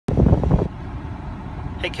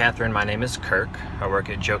Hey Catherine, my name is Kirk. I work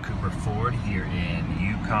at Joe Cooper Ford here in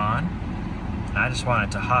Yukon. And I just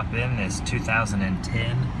wanted to hop in this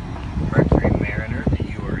 2010 Mercury Mariner that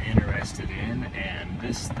you were interested in. And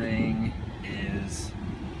this thing is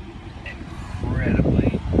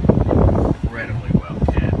incredibly well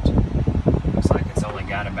kept. Looks like it's only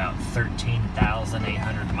got about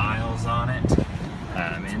 13,800 miles on it.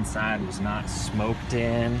 Inside was not smoked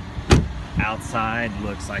in. Outside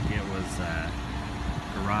looks like it was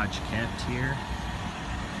garage kept here.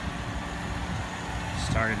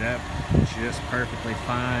 Started up just perfectly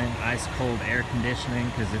fine. Ice cold air conditioning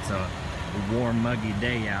because it's a warm, muggy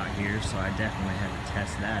day out here, so I definitely had to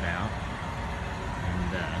test that out.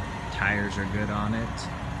 And tires are good on it.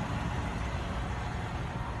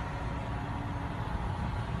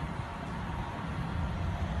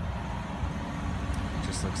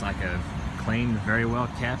 Just looks like a clean, very well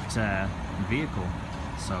kept vehicle.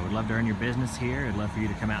 So I'd love to earn your business here. I'd love for you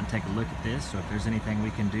to come out and take a look at this. So if there's anything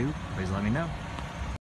we can do, please let me know.